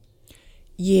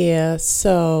Yeah,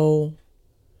 so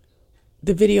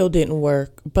the video didn't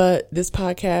work, but this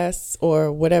podcast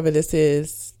or whatever this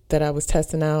is that I was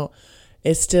testing out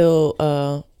is still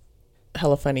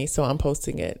hella funny. So I'm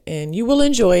posting it and you will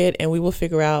enjoy it, and we will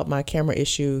figure out my camera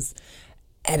issues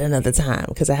at another time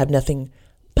because I have nothing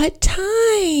but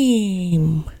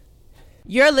time.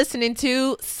 You're listening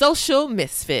to Social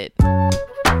Misfit.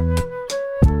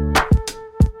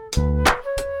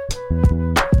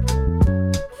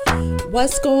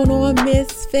 What's going on,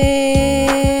 Misfits?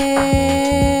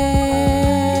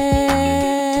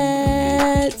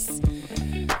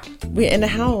 We're in the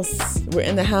house.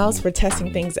 We're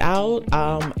testing things out.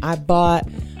 I bought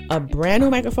a brand new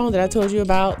microphone that I told you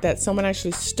about that someone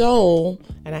actually stole,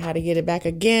 and I had to get it back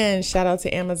again. Shout out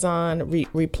to Amazon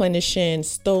replenishing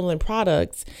stolen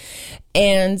products.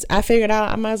 And I figured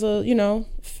out I might as well,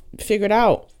 figure it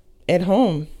out at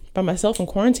home by myself in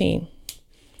quarantine,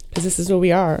 because this is where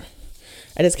we are.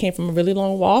 I just came from a really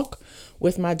long walk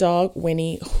with my dog,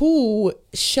 Winnie, who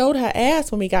showed her ass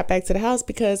when we got back to the house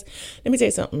because, let me tell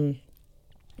you something,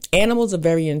 animals are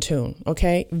very in tune,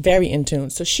 okay? Very in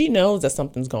tune. So she knows that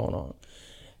something's going on.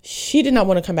 She did not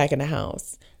want to come back in the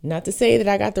house. Not to say that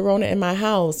I got the Rona in my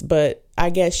house, but I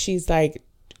guess she's like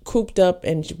cooped up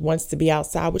and she wants to be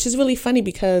outside, which is really funny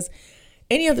because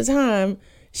any other time,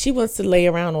 she wants to lay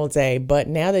around all day. But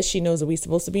now that she knows that we're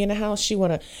supposed to be in the house, she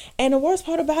want to. And the worst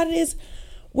part about it is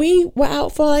we were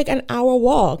out for like an hour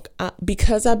walk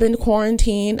because I've been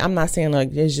quarantined. I'm not saying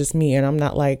like it's just me and I'm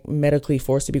not like medically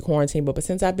forced to be quarantined. But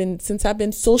since I've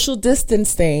been social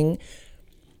distancing,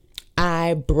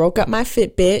 I broke up my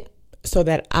Fitbit so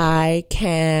that I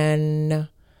can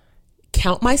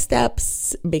count my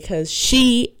steps because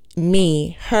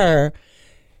her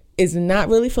is not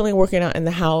really feeling working out in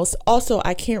the house. Also,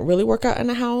 I can't really work out in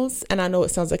the house. And I know it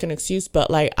sounds like an excuse,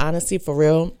 but like, honestly, for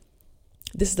real,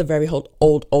 this is a very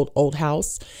old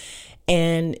house.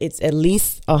 And it's at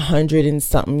least 100 and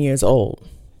something years old.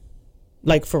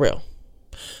 Like, for real.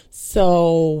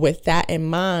 So with that in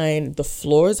mind, the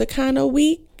floors are kind of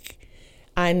weak.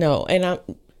 I know. And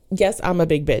I'm a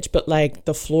big bitch, but like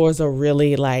the floors are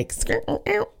really like,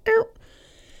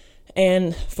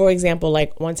 and for example,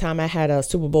 like one time I had a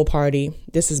Super Bowl party.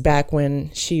 This is back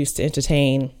when she used to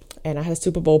entertain, and I had a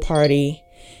Super Bowl party,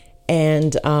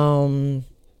 and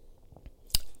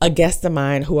a guest of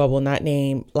mine who I will not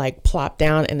name like plopped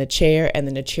down in a chair, and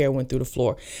then the chair went through the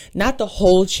floor. Not the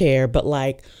whole chair, but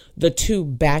like the two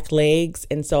back legs.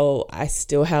 And so I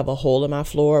still have a hole in my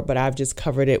floor, but I've just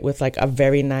covered it with like a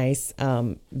very nice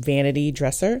vanity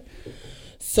dresser.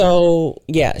 So,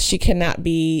 yeah, she cannot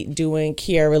be doing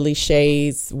Kiara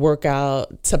Lachey's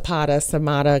workout, Tapata,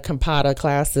 Samata, Campata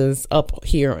classes up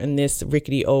here in this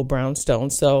rickety old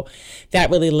brownstone. So that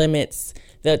really limits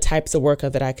the types of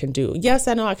workout that I can do. Yes,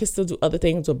 I know I can still do other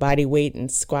things with body weight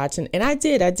and squats. And I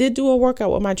did do a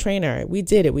workout with my trainer. We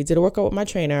did it. We did a workout with my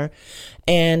trainer.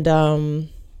 And,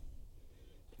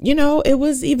 it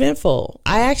was eventful.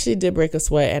 I actually did break a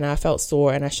sweat and I felt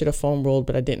sore and I should have foam rolled,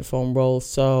 but I didn't foam roll.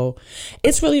 So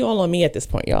it's really all on me at this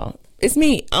point, y'all. It's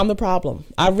me. I'm the problem.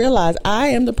 I realize I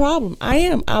am the problem.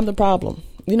 I'm the problem.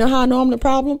 You know how I know I'm the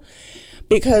problem?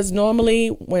 Because normally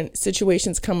when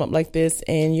situations come up like this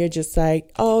and you're just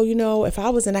like, oh, if I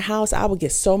was in a house, I would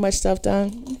get so much stuff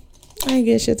done. I ain't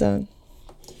getting shit done.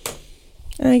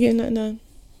 I ain't getting nothing done.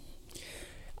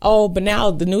 Oh, but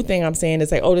now the new thing I'm saying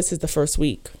is like, oh, this is the first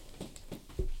week.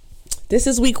 This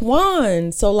is week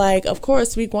 1. So like, of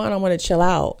course, week 1, I want to chill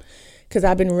out because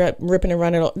I've been ripping and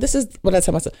running. This is what I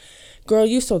tell myself. Girl,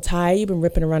 you so tired. You've been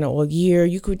ripping and running all year.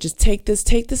 You could just take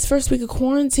this first week of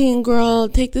quarantine, girl.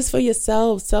 Take this for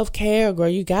yourself. Self-care, girl.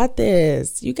 You got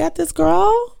this. You got this,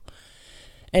 girl.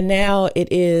 And now it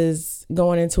is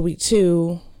going into week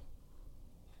 2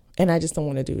 and I just don't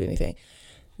want to do anything.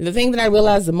 The thing that I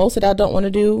realized the most that I don't want to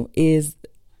do is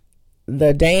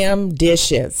the damn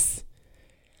dishes.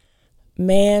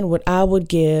 Man, what I would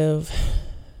give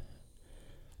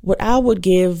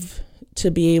to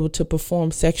be able to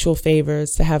perform sexual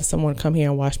favors to have someone come here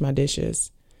and wash my dishes.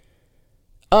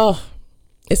 Oh,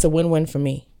 it's a win-win for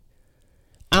me.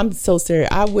 I'm so serious.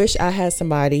 I wish I had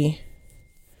somebody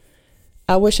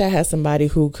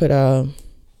who could who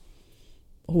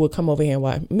would come over here and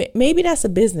watch. Maybe that's a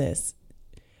business.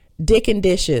 Dick and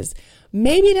dishes.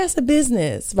 Maybe that's a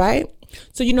business, right?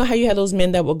 So you know how you had those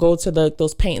men that would go to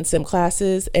those paint and sim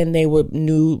classes and they would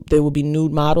be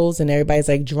nude models and everybody's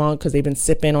like drunk because they've been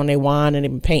sipping on their wine and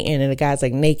they've been painting and the guy's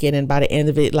like naked, and by the end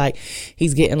of it, like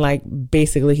he's getting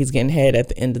head at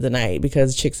the end of the night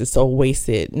because chicks are so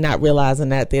wasted, not realizing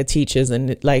that their teachers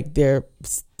and like their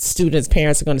students'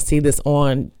 parents are going to see this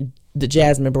on the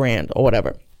Jasmine brand or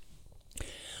whatever.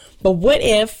 But what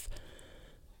if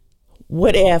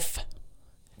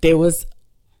there was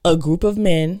a group of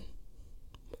men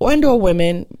or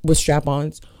women with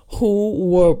strap-ons who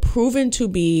were proven to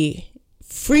be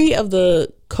free of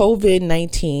the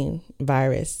COVID-19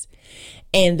 virus,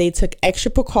 and they took extra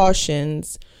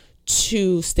precautions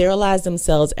to sterilize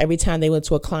themselves every time they went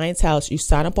to a client's house? You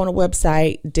sign up on a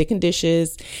website, Dick and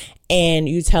Dishes, and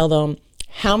you tell them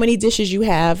how many dishes you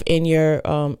have in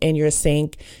your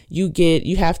sink.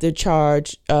 You have to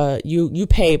charge, you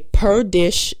pay per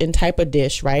dish and type of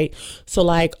dish, right? So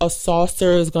like a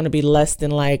saucer is going to be less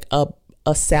than like a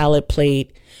salad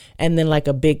plate, and then like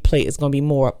a big plate is going to be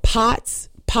more. Pots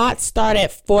start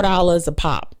at $4 a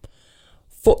pop.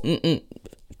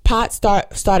 Pots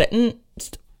start at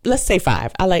let's say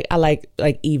 5. I like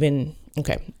even.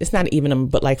 Okay, it's not even,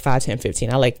 but like 5, 10,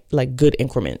 15. I like good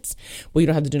increments where you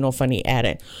don't have to do no funny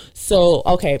adding. So,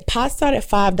 okay, pots start at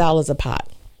 $5 a pot.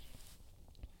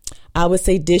 I would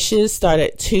say dishes start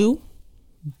at 2.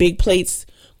 Big plates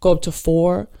go up to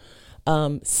 4.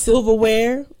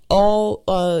 Silverware,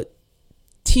 all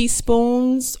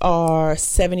teaspoons are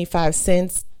 75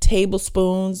 cents.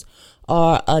 Tablespoons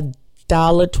are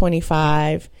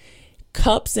 $1.25.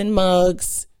 Cups and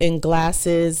mugs and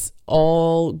glasses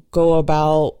all go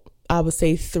about, I would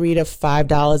say, $3 to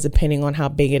 $5, depending on how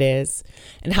big it is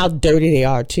and how dirty they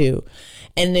are too.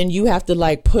 And then you have to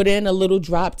like put in a little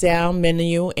drop down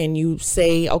menu, and you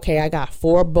say, okay, I got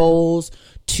 4 bowls,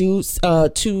 2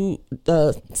 salad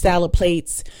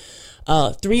plates,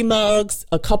 3 mugs,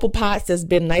 a couple pots that's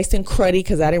been nice and cruddy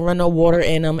because I didn't run no water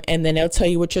in them. And then they'll tell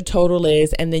you what your total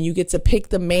is. And then you get to pick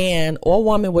the man or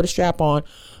woman with a strap on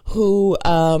who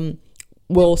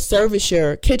will service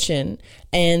your kitchen,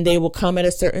 and they will come at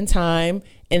a certain time,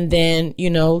 and then, you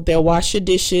know, they'll wash your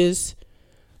dishes.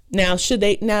 Now, should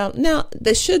they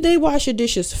wash your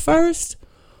dishes first,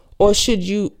 or should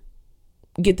you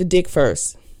get the dick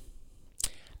first?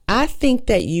 I think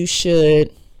that you should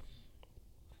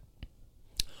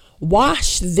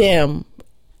wash them.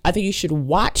 I think you should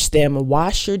watch them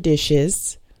wash your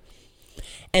dishes,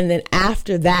 and then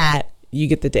after that, you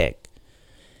get the dick.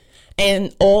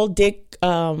 And all dick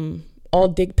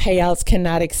payouts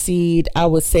cannot exceed, I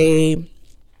would say,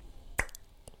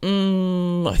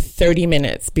 30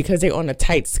 minutes, because they're on a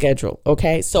tight schedule.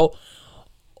 Okay, so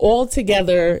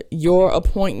altogether, your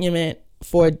appointment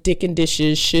for Dick and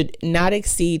Dishes should not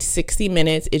exceed 60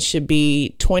 minutes. It should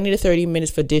be 20 to 30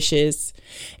 minutes for dishes.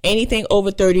 Anything over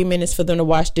 30 minutes for them to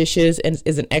wash dishes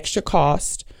is an extra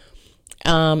cost.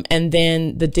 And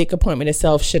then the dick appointment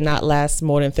itself should not last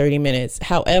more than 30 minutes.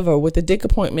 However, with the dick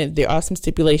appointment, there are some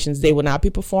stipulations. They will not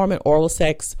be performing oral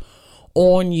sex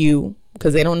on you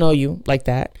because they don't know you like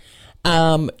that.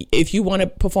 If you want to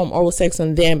perform oral sex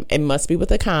on them, it must be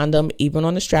with a condom, even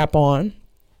on the strap on.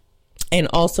 And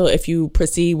also, if you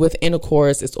proceed with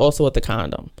intercourse, it's also with the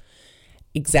condom.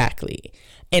 Exactly.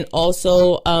 And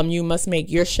also, you must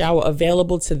make your shower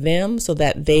available to them so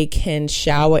that they can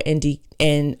shower and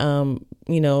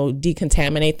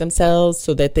decontaminate themselves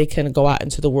so that they can go out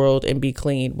into the world and be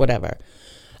clean, whatever.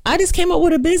 I just came up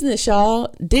with a business,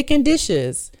 y'all. Dick and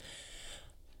Dishes.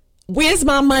 Where's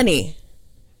my money?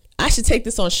 I should take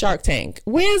this on Shark Tank.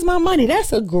 Where's my money?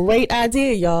 That's a great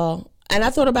idea, y'all. And I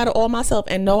thought about it all myself.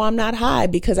 And no, I'm not high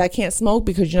because I can't smoke,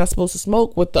 because you're not supposed to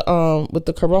smoke with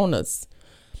the coronas.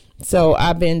 So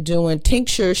I've been doing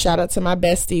tinctures. Shout out to my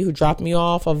bestie who dropped me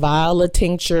off a vial of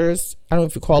tinctures. I don't know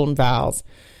if you call them vials.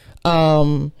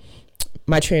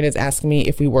 My trainer's asking me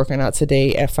if we working out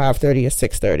today at 5:30 or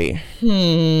 6:30.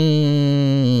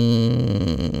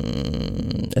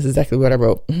 That's exactly what I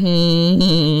wrote.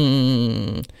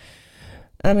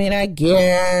 I mean, I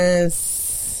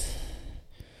guess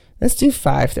let's do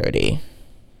 5:30.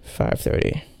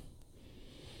 5:30.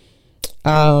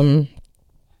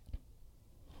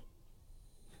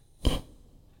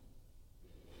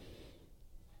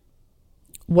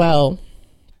 Well,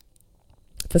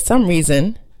 for some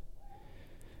reason,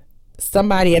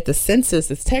 somebody at the census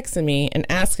is texting me and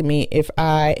asking me if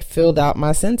I filled out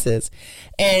my census.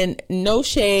 And no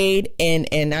shade,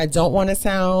 and I don't want to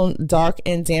sound dark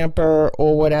and damper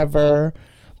or whatever,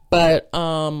 but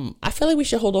I feel like we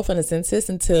should hold off on the census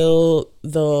until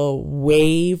the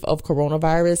wave of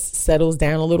coronavirus settles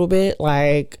down a little bit.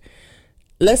 Like,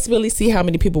 let's really see how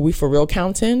many people we for real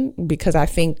counting, because I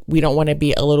think we don't want to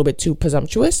be a little bit too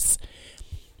presumptuous.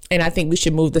 And I think we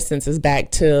should move the census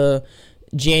back to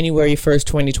January 1st,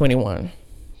 2021.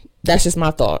 That's just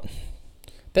my thought.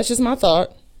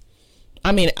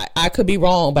 I mean, I could be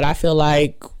wrong, but I feel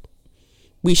like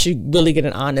we should really get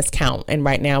an honest count. And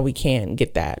right now we can't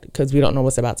get that because we don't know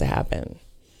what's about to happen.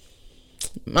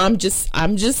 I'm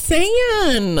just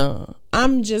saying.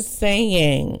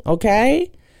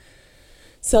 Okay.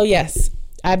 So yes,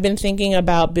 I've been thinking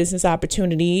about business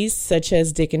opportunities such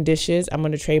as Dick and Dishes. I'm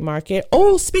going to trademark it.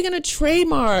 Oh, speaking of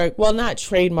trademark, well, not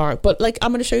trademark, but like,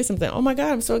 I'm going to show you something. Oh my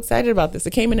God, I'm so excited about this.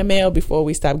 It came in the mail before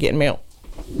we stopped getting mail.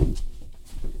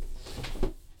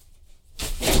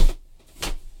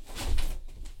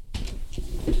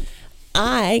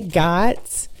 I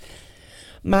got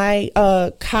my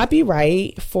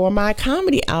copyright for my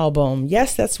comedy album.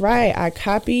 Yes, that's right.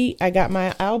 I got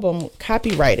my album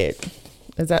copyrighted.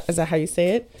 Is that how you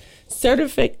say it?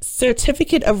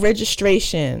 Certificate of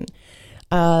registration.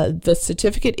 The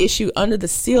certificate issued under the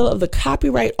seal of the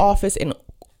Copyright Office in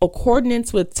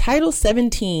accordance with Title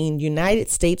 17 United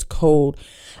States Code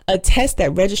attests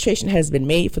that registration has been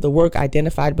made for the work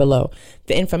identified below.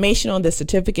 The information on the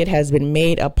certificate has been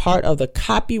made a part of the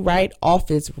Copyright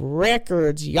Office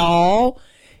records, y'all.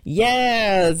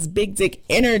 Yes, Big Dick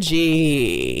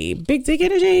Energy. Big Dick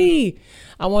Energy.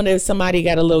 I wonder if somebody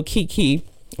got a little kiki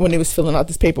when they was filling out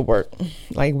this paperwork.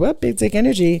 Like, what? Big Dick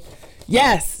Energy?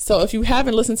 Yes. So if you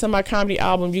haven't listened to my comedy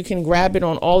album, you can grab it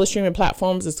on all the streaming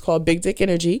platforms. It's called Big Dick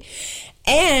Energy.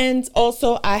 And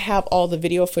also I have all the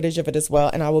video footage of it as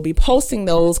well. And I will be posting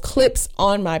those clips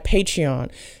on my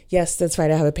Patreon. Yes, that's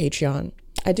right. I have a Patreon.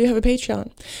 I do have a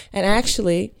Patreon. And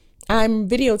actually, I'm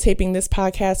videotaping this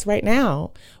podcast right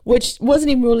now, which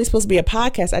wasn't even really supposed to be a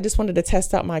podcast. I just wanted to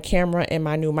test out my camera and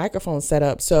my new microphone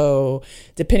setup. So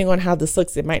depending on how this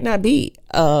looks, it might not be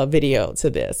a video to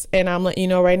this. And I'm letting you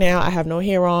know right now, I have no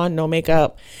hair on, no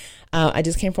makeup. I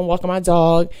just came from walking my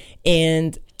dog,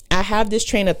 and I have this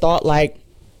train of thought, like,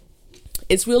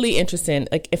 it's really interesting.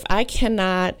 Like, if I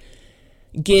cannot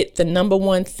get the number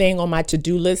one thing on my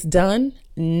to-do list done,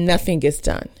 nothing gets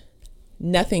done.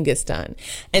 Nothing gets done.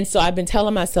 And so I've been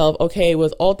telling myself, okay,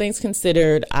 with all things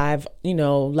considered, I've,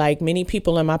 like many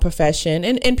people in my profession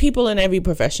and people in every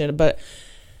profession, but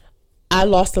I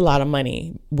lost a lot of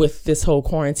money with this whole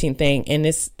quarantine thing. And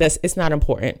it's not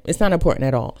important. It's not important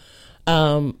at all.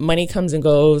 Money comes and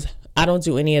goes. I don't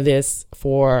do any of this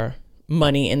for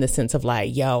money in the sense of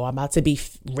like, yo, I'm about to be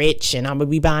rich and I'm gonna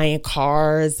be buying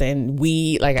cars and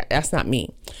that's not me.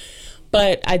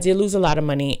 But I did lose a lot of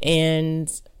money, and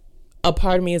a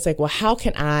part of me is like, well, how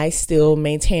can I still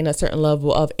maintain a certain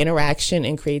level of interaction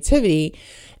and creativity?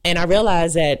 And I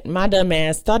realized that my dumb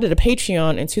ass started a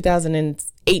Patreon in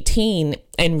 2018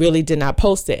 and really did not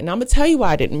post it. And I'm going to tell you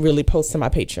why I didn't really post to my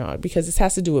Patreon, because this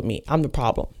has to do with me. I'm the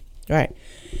problem, right?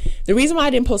 The reason why I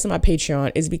didn't post to my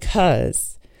Patreon is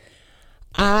because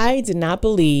I did not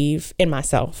believe in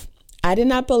myself. I did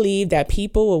not believe that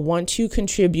people would want to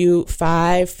contribute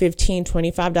 $5, $15,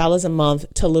 $25 a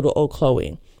month to little old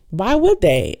Chloe. Why would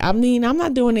they? I mean, I'm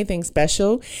not doing anything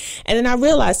special. And then I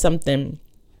realized something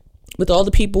with all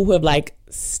the people who have like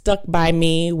stuck by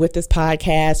me with this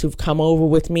podcast, who've come over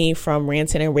with me from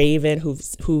Ranting and Raving,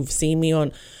 who've seen me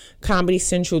on Comedy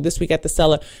Central, This Week at the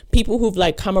Cellar, people who've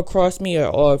like come across me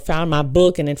or found my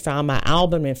book and then found my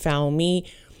album and found me.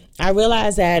 I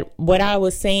realized that what I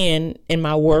was saying in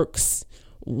my works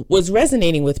was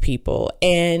resonating with people.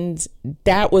 And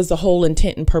that was the whole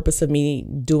intent and purpose of me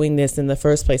doing this in the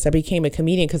first place. I became a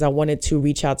comedian because I wanted to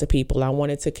reach out to people. I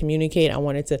wanted to communicate. I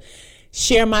wanted to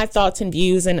share my thoughts and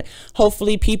views, and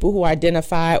hopefully people who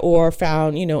identify or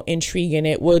found, intrigue in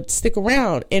it would stick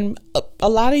around. And a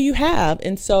lot of you have.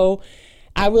 And so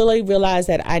I really realized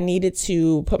that I needed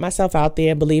to put myself out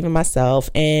there, believe in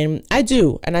myself. And I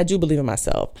do believe in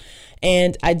myself.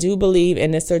 And I do believe in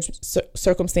this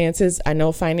circumstances. I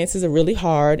know finances are really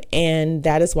hard, and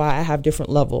that is why I have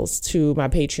different levels to my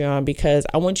Patreon, because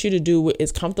I want you to do what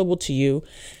is comfortable to you.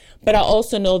 But I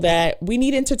also know that we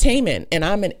need entertainment, and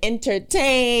I'm an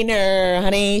entertainer,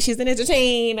 honey. She's an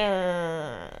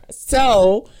entertainer.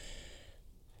 So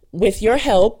with your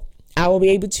help, I will be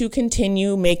able to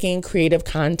continue making creative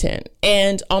content.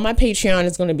 And on my Patreon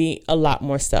is going to be a lot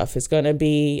more stuff. It's going to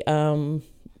be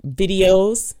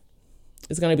videos.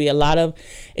 It's going to be a lot of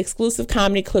exclusive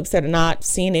comedy clips that are not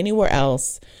seen anywhere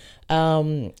else.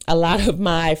 A lot of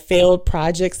my failed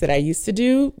projects that I used to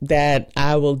do that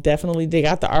I will definitely dig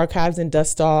out the archives and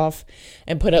dust off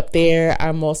and put up there.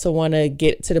 I'm also want to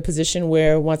get to the position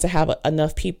where once I have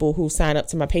enough people who sign up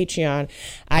to my Patreon,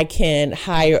 I can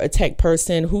hire a tech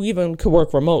person who even could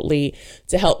work remotely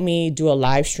to help me do a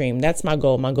live stream. That's my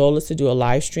goal. My goal is to do a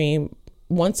live stream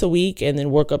once a week and then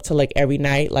work up to like every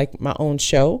night, like my own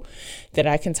show, that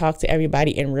I can talk to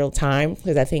everybody in real time,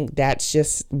 because I think that's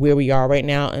just where we are right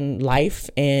now in life.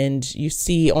 And you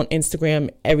see on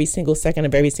Instagram every single second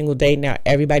of every single day now,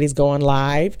 everybody's going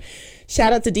live,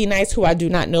 Shout out to D Nice, who I do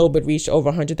not know, but reached over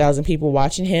 100,000 people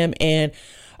watching him. And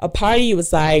a part of you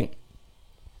was like,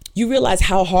 you realize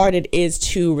how hard it is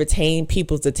to retain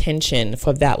people's attention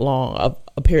for that long of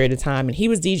a period of time. And he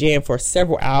was DJing for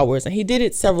several hours, and he did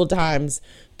it several times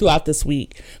throughout this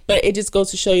week. But it just goes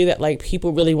to show you that like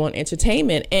people really want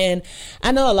entertainment. And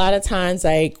I know a lot of times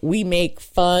like we make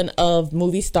fun of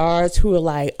movie stars who are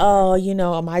like, oh, you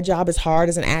know, my job is hard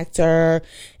as an actor,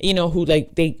 you know, who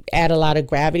like they add a lot of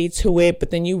gravity to it.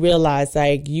 But then you realize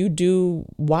like you do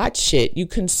watch shit, you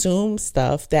consume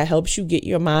stuff that helps you get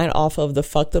your mind off of the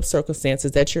fucked up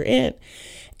circumstances that you're in.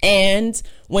 And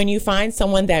when you find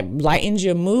someone that lightens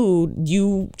your mood,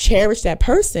 you cherish that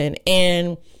person.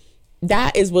 And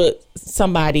that is what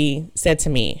somebody said to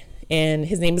me. And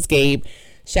his name is Gabe.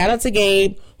 Shout out to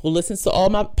Gabe, who listens to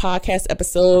all my podcast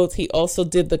episodes. He also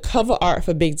did the cover art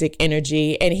for Big Dick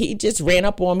Energy. And he just ran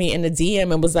up on me in the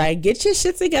DM and was like, get your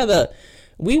shit together.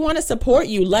 We want to support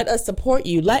you. Let us support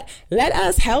you. Let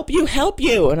us help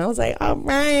you. And I was like, all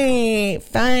right,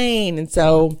 fine. And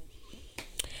so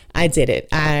I did it.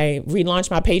 I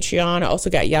relaunched my Patreon. I also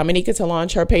got Yamanika to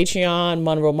launch her Patreon.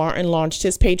 Monroe Martin launched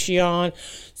his Patreon.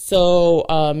 So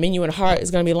Menu and Heart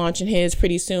is going to be launching his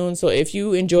pretty soon. So if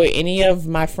you enjoy any of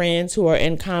my friends who are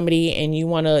in comedy and you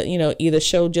want to, you know, either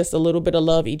show just a little bit of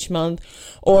love each month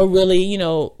or really, you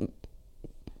know,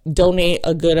 donate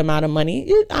a good amount of money.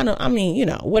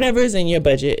 Whatever is in your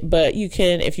budget. But you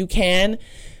can, if you can,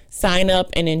 sign up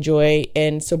and enjoy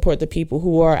and support the people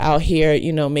who are out here,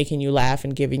 you know, making you laugh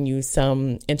and giving you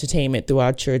some entertainment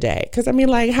throughout your day. Because, I mean,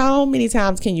 like, how many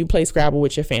times can you play Scrabble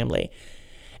with your family?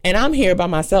 And I'm here by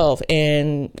myself,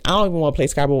 and I don't even want to play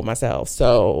Scrabble with myself.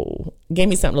 So give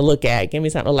me something to look at. Give me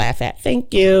something to laugh at.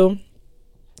 Thank you.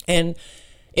 And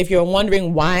if you're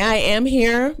wondering why I am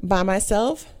here by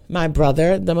myself, my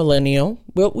brother, the millennial,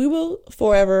 we will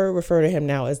forever refer to him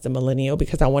now as the millennial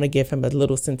because I want to give him a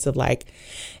little sense of like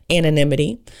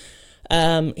anonymity.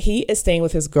 He is staying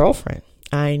with his girlfriend.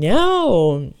 I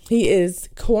know. He is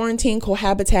quarantine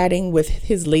cohabitating with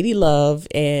his lady love,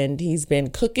 and he's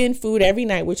been cooking food every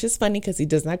night, which is funny because he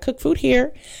does not cook food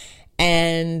here.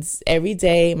 And every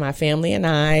day, my family and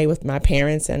I, with my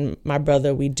parents and my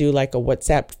brother, we do like a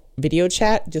WhatsApp video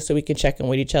chat just so we can check in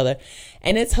with each other.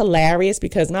 And it's hilarious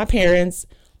because my parents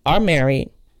are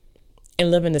married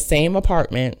and live in the same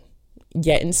apartment,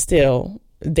 yet and still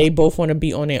they both want to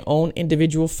be on their own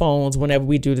individual phones whenever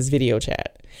we do this video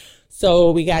chat.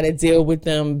 So we got to deal with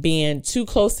them being too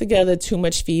close together, too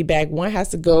much feedback. One has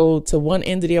to go to one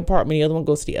end of the apartment, the other one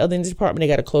goes to the other end of the apartment. They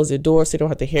got to close their door so they don't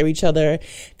have to hear each other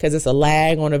because it's a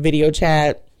lag on a video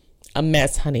chat. A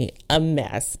mess, honey, a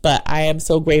mess. But I am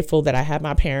so grateful that I have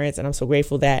my parents, and I'm so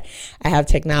grateful that I have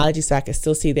technology so I can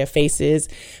still see their faces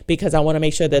because I want to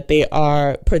make sure that they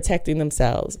are protecting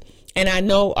themselves. And I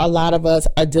know a lot of us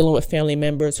are dealing with family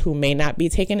members who may not be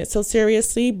taking it so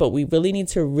seriously, but we really need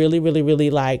to really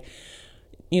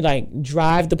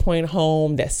drive the point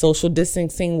home that social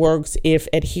distancing works if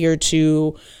adhered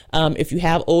to. If you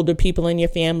have older people in your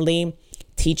family,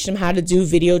 teach them how to do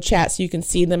video chat so you can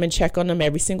see them and check on them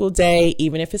every single day.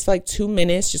 Even if it's like 2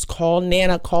 minutes, just call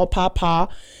Nana, call Papa,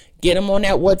 get them on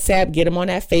that WhatsApp, get them on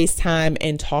that FaceTime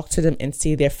and talk to them and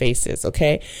see their faces.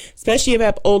 Okay. Especially if you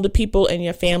have older people in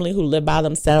your family who live by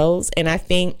themselves. And I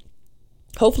think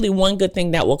hopefully one good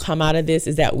thing that will come out of this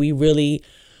is that we really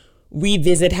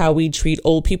revisit how we treat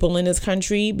old people in this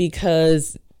country,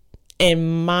 because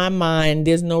in my mind,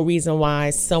 there's no reason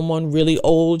why someone really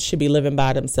old should be living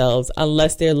by themselves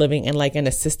unless they're living in like an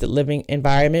assisted living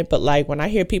environment. But like when I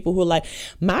hear people who are like,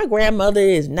 my grandmother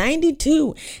is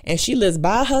 92 and she lives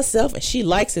by herself and she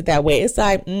likes it that way. It's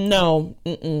like, no,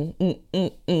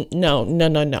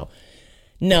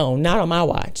 no, not on my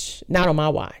watch. Not on my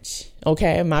watch.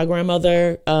 Okay. My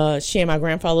grandmother, she and my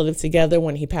grandfather lived together.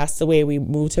 When he passed away, we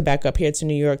moved her back up here to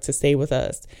New York to stay with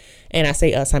us. And I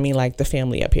say us, I mean like the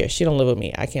family up here. She don't live with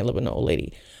me. I can't live with no old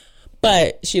lady.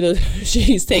 But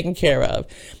she's taken care of.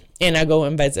 And I go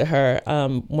and visit her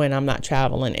when I'm not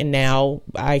traveling. And now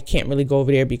I can't really go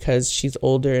over there because she's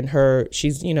older and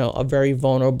she's, a very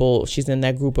vulnerable. She's in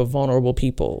that group of vulnerable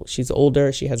people. She's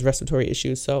older. She has respiratory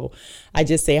issues. So I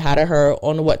just say hi to her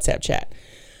on the WhatsApp chat.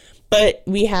 But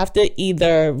we have to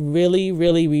either really,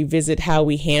 really revisit how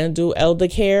we handle elder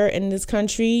care in this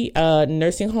country.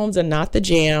 Nursing homes are not the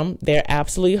jam. They're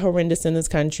absolutely horrendous in this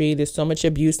country. There's so much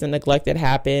abuse and neglect that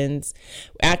happens.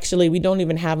 Actually, we don't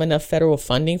even have enough federal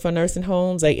funding for nursing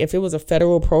homes. Like if it was a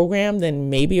federal program, then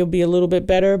maybe it'll be a little bit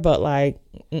better. But like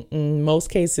most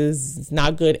cases, it's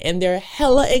not good. And they're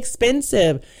hella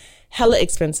expensive. hella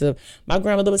expensive. My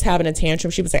grandmother was having a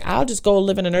tantrum. She was like, I'll just go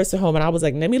live in a nursing home. And I was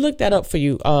like, let me look that up for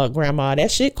you, grandma.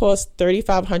 That shit costs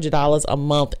 $3,500 a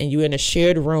month, and you're in a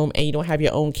shared room and you don't have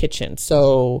your own kitchen.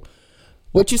 So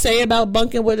what you say about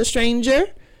bunking with a stranger?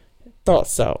 Thought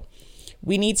so.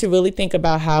 We need to really think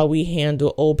about how we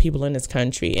handle old people in this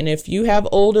country. And if you have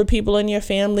older people in your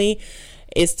family,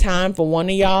 it's time for one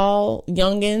of y'all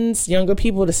younger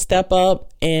people to step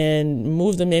up and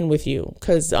move them in with you.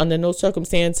 Because under no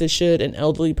circumstances should an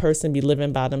elderly person be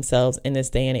living by themselves in this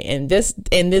day and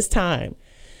in this time.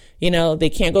 You know, they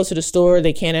can't go to the store.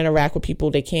 They can't interact with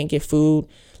people. They can't get food.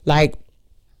 Like,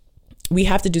 we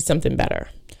have to do something better.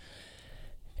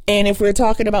 And if we're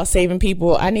talking about saving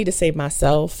people, I need to save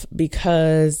myself,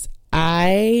 because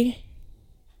I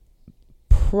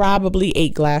probably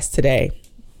ate glass today.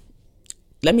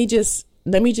 Let me just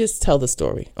tell the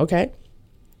story, okay?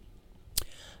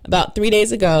 About 3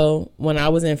 days ago, when I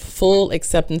was in full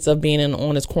acceptance of being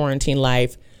on this quarantine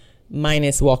life,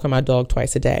 minus walking my dog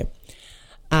twice a day,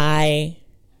 I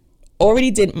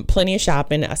already did plenty of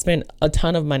shopping. I spent a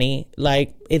ton of money,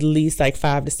 like at least like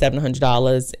 $500 to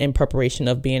 $700 in preparation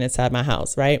of being inside my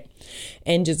house, right?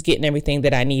 And just getting everything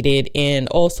that I needed. And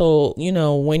also, you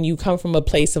know, when you come from a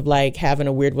place of like having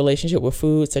a weird relationship with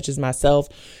food, such as myself,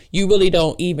 you really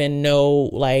don't even know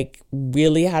like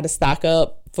really how to stock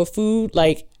up for food.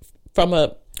 Like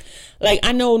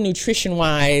I know nutrition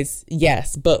wise,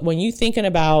 yes, but when you thinking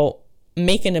about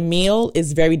making a meal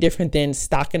is very different than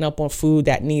stocking up on food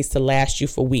that needs to last you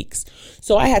for weeks.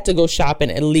 So I had to go shopping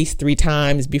at least 3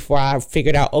 times before I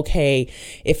figured out, okay,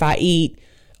 if I eat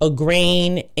a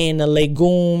grain and a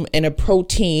legume and a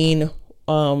protein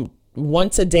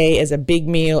once a day as a big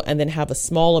meal, and then have a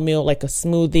smaller meal like a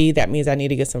smoothie, that means I need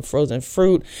to get some frozen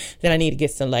fruit. Then I need to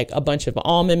get some like a bunch of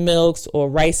almond milks or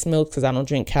rice milk, because I don't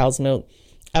drink cow's milk.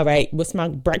 All right, what's my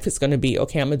breakfast going to be?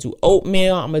 Okay, I'm going to do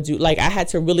oatmeal. I'm going to do, like, I had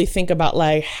to really think about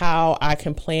like how I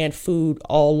can plan food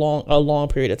a long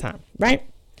period of time, right?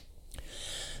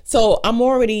 So I'm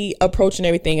already approaching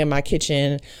everything in my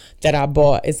kitchen that I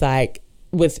bought is like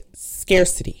with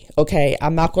scarcity. Okay,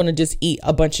 I'm not going to just eat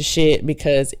a bunch of shit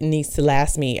because it needs to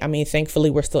last me. I mean, thankfully,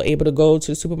 we're still able to go to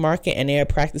the supermarket and they're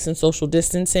practicing social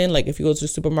distancing. Like if you go to the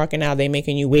supermarket now, they're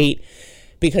making you wait,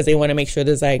 because they want to make sure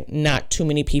there's like not too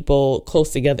many people close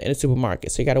together in the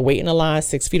supermarket. So you got to wait in a line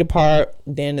 6 feet apart.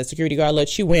 Then the security guard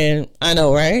lets you in. I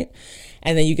know, right?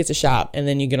 And then you get to shop, and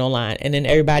then you get online, and then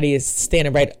everybody is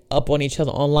standing right up on each other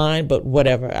online. But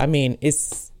whatever. I mean,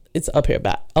 it's uphill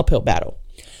battle.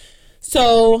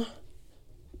 So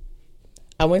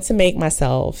I went to make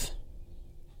myself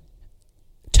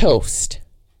toast.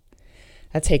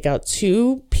 I take out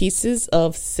 2 pieces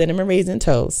of cinnamon raisin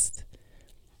toast.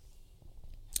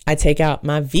 I take out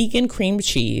my vegan cream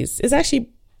cheese. It's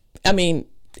actually, I mean,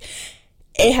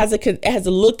 it has a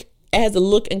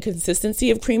look and consistency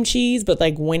of cream cheese, but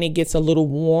like when it gets a little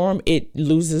warm, it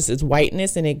loses its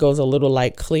whiteness and it goes a little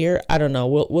like clear. I don't know.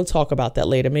 We'll talk about that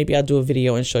later. Maybe I'll do a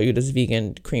video and show you this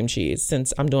vegan cream cheese,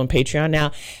 since I'm doing Patreon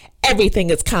now. Everything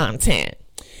is content.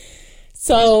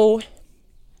 So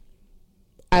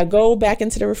I go back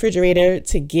into the refrigerator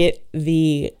to get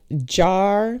the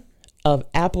jar of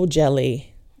apple jelly.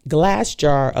 Glass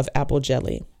jar of apple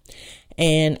jelly,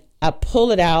 and I pull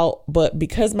it out, but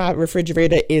because my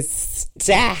refrigerator is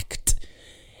stacked,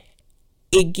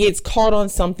 it gets caught on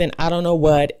something, I don't know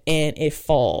what, and it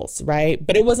falls, right?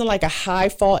 But it wasn't like a high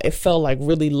fall. It fell like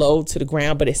really low to the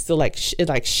ground, but it's still like it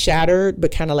like shattered,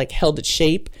 but kind of like held its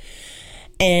shape.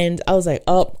 And I was like,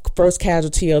 first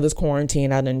casualty of this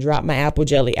quarantine. I done dropped my apple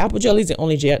jelly. Apple jelly is the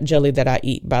only jelly that I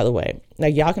eat, by the way.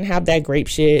 Like, y'all can have that grape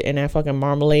shit and that fucking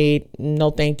marmalade.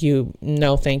 No, thank you.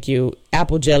 No, thank you.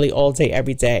 Apple jelly all day,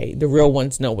 every day. The real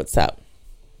ones know what's up.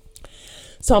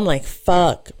 So I'm like,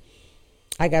 fuck.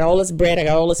 I got all this bread. I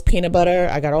got all this peanut butter.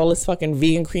 I got all this fucking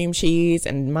vegan cream cheese.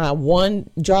 And my one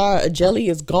jar of jelly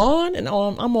is gone. And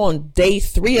I'm on day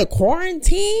 3 of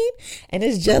quarantine. And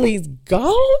this jelly's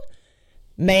gone.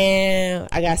 Man,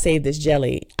 I gotta save this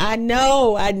jelly. I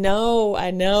know.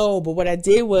 But what I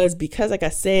did was, because like I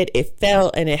said, it fell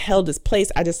and it held its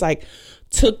place, I just like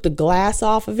took the glass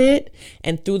off of it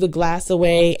and threw the glass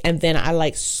away. And then I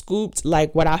like scooped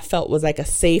like what I felt was like a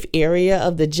safe area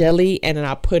of the jelly. And then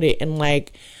I put it in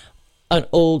like an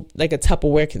old, like a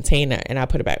Tupperware container, and I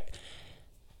put it back.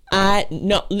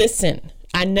 Listen,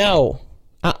 I know.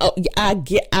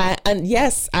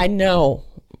 Yes, I know.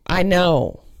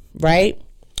 Right?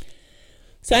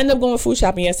 So I ended up going food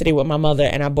shopping yesterday with my mother,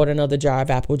 and I bought another jar of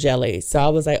apple jelly. So I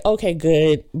was like, okay,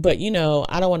 good. But, you know,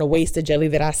 I don't want to waste the jelly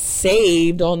that I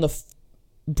saved on the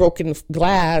broken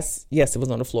glass. Yes, it was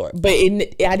on the floor, but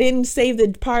I didn't save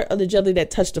the part of the jelly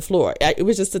that touched the floor. It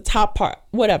was just the top part,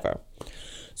 whatever.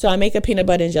 So I make a peanut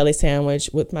butter and jelly sandwich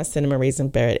with my cinnamon raisin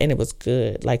bread, and it was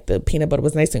good. Like the peanut butter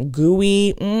was nice and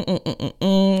gooey,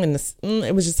 and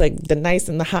it was just like the nice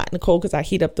and the hot and the cold, because I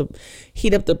heat up the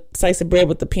slice of bread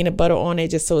with the peanut butter on it,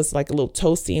 just so it's like a little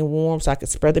toasty and warm, so I could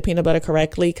spread the peanut butter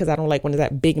correctly, because I don't like when there's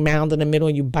that big mound in the middle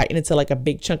and you bite into like a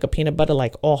big chunk of peanut butter,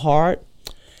 like all hard.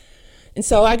 And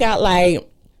so I got like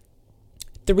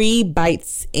 3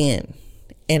 bites in,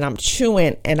 and I'm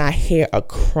chewing, and I hear a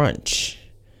crunch.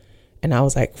 And I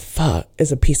was like, fuck,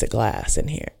 there's a piece of glass in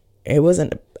here. It was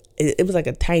like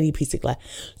a tiny piece of glass.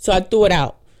 So I threw it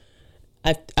out.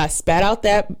 I spat out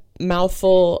that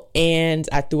mouthful, and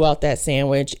I threw out that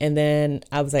sandwich. And then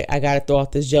I was like, I got to throw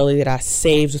out this jelly that I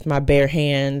saved with my bare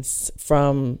hands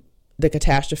from the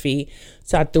catastrophe.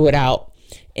 So I threw it out.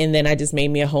 And then I just made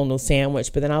me a whole new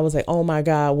sandwich. But then I was like, oh my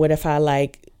God, what if I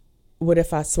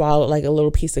swallowed like a little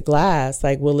piece of glass?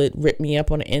 Like, will it rip me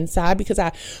up on the inside? Because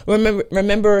I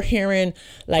remember hearing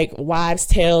like wives'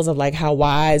 tales of like how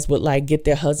wives would like get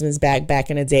their husbands back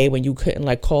in the day, when you couldn't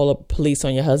like call the police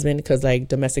on your husband, because like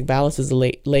domestic violence is the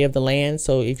lay of the land.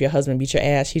 So if your husband beat your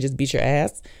ass, he just beat your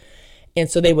ass. And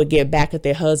so they would get back at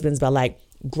their husbands by like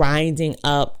grinding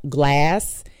up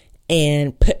glass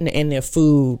and putting it in their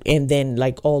food. And then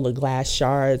like all the glass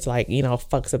shards, like,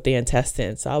 fucks up their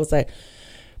intestines. So I was like,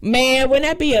 man, wouldn't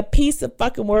that be a piece of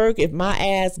fucking work if my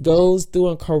ass goes through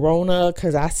a corona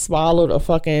because I swallowed a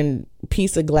fucking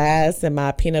piece of glass in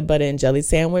my peanut butter and jelly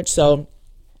sandwich? So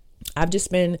I've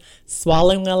just been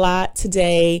swallowing a lot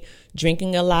today,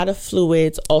 drinking a lot of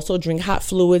fluids. Also drink hot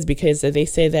fluids, because they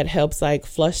say that helps like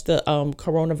flush the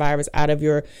coronavirus out of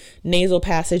your nasal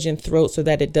passage and throat, so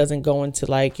that it doesn't go into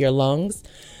like your lungs.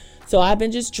 So I've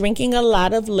been just drinking a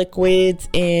lot of liquids.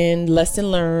 And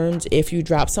lesson learned, if you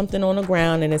drop something on the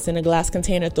ground and it's in a glass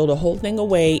container, throw the whole thing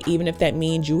away, even if that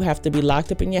means you have to be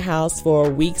locked up in your house for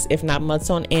weeks, if not months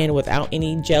on end, without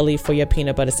any jelly for your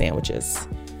peanut butter sandwiches.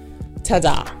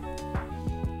 Ta-da.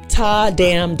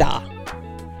 Ta-damn-da.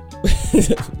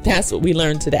 That's what we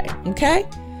learned today. Okay?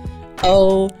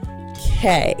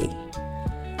 Okay.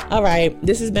 All right.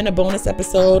 This has been a bonus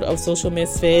episode of Social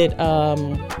Misfit.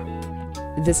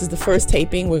 This is the first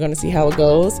taping. We're going to see how it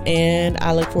goes. And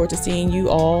I look forward to seeing you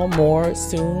all more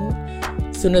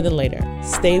sooner than later.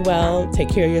 Stay well. Take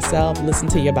care of yourself. Listen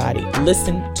to your body.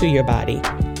 Listen to your body.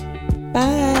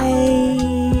 Bye.